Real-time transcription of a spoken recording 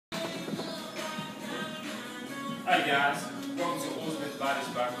Hi guys, welcome to Ultimate Bodies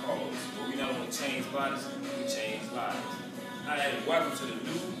by Carlos, where we not only change bodies, we change lives. Hi, and welcome to the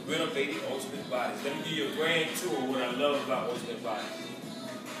new renovated Ultimate Bodies. Let me give you a grand tour of what I love about Ultimate Bodies.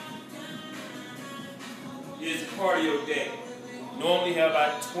 Here's the cardio deck. Normally have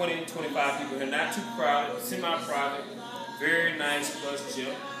about 20 to 25 people here, not too crowded, semi-private, very nice plus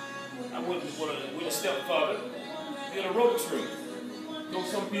gym. I went a step further, did a aerobics room. So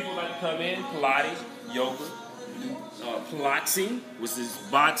some people like to come in, Pilates, yoga, Pilates, which is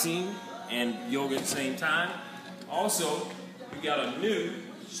boxing and yoga at the same time. Also, we got a new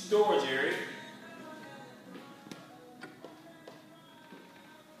storage area.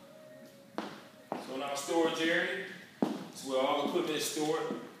 So in our storage area, it's where all the equipment is stored.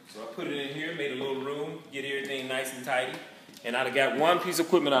 So I put it in here, made a little room, get everything nice and tidy. And I've got one piece of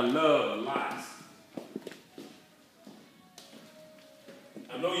equipment I love a lot.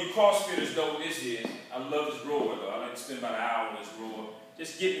 I know you CrossFitters know what this is. I love this rower though. I like to spend about an hour on this rower.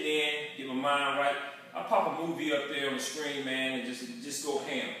 Just getting in, get my mind right. I pop a movie up there on the screen, man, and just go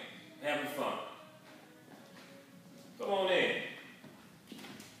ham. Having fun. Come on in.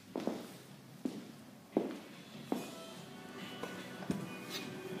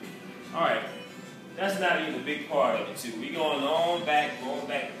 Alright. That's not even a big part of it too. We going on back, going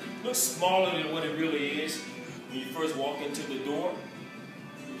back. Looks smaller than what it really is when you first walk into the door.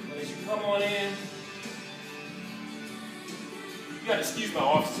 But as you come on in, you gotta excuse my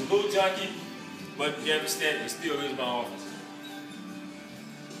office. It's a little junky, but you understand it still is my office.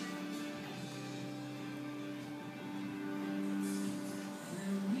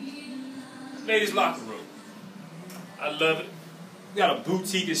 Ladies' locker room. I love it. We got a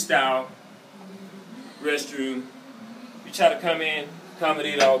boutique style restroom. We try to come in,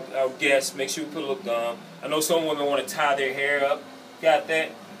 accommodate our guests, make sure we put a little gum. I know some women want to tie their hair up. Got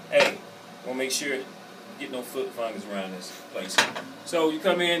that? Hey, we'll make sure you get no foot fungus around this place. So you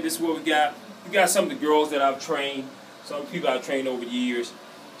come in, this is what we got. We got some of the girls that I've trained, some people I've trained over the years.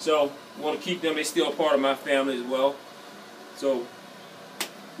 So we want to keep them, they're still a part of my family as well. So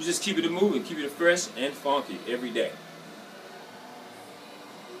we just keep it moving, keep it fresh and funky every day.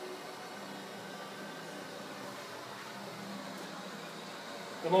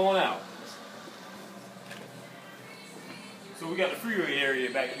 Come on out. So we got the free weight area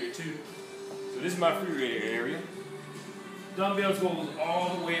back here too. So this is my free weight area. Dumbbells goes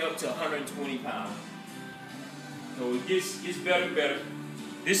all the way up to 120 pounds. So it gets better and better.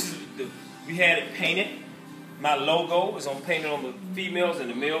 This is we had it painted. My logo is painted on the females and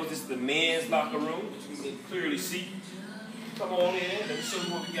the males. This is the men's locker room, which you can clearly see. Come on in. Let me show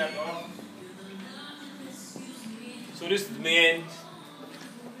you what we got going. So this is the men's.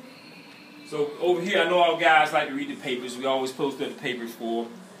 So over here, I know our guys like to read the papers. We always post the papers for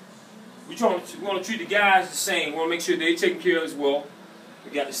them. We want to treat the guys the same. We want to make sure they're taken care of as well.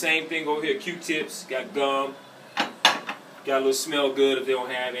 We got the same thing over here, Q-tips, got gum, got a little smell good if they don't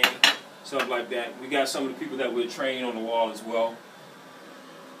have any, stuff like that. We got some of the people that we're training on the wall as well.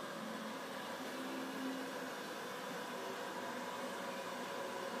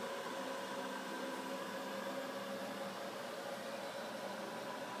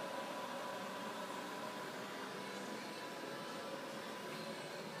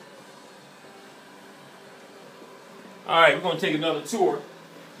 Alright, we're going to take another tour.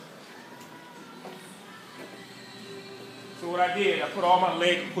 So what I did, I put all my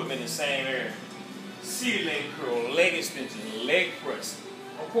leg equipment in the same area. Seated leg curl, leg extension, leg press.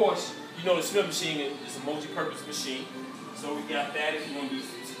 Of course, you know the Smith machine is a multi-purpose machine. So we got that if you want to do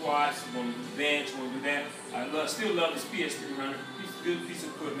squats, you want to do bench, you want to do that. I still love this PS300, good piece of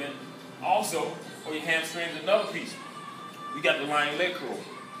equipment. Also, for your hamstrings, another piece. We got the lying leg curl.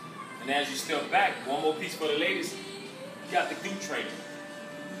 And as you step back, one more piece for the ladies. Got the glute trainer.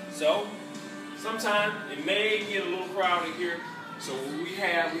 So sometimes it may get a little crowded here. So we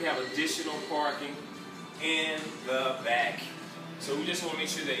have additional parking in the back. So we just want to make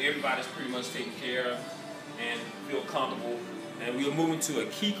sure that everybody's pretty much taken care of and feel comfortable. And we're moving to a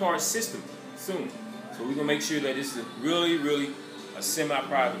key card system soon. So we're gonna make sure that this is really a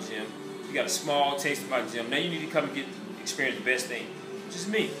semi-private gym. You got a small taste of my gym. Now you need to come and experience the best thing, which is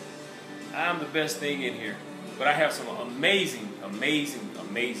me. I'm the best thing in here. But I have some amazing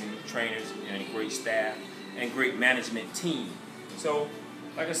trainers and a great staff and great management team. So,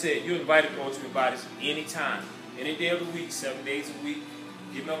 like I said, you're invited to Ultimate Bodies anytime, any day of the week, 7 days a week.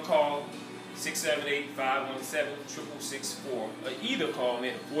 Give me a call, 678-517-6664, or either call me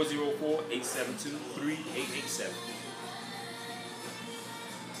at 404-872-3887.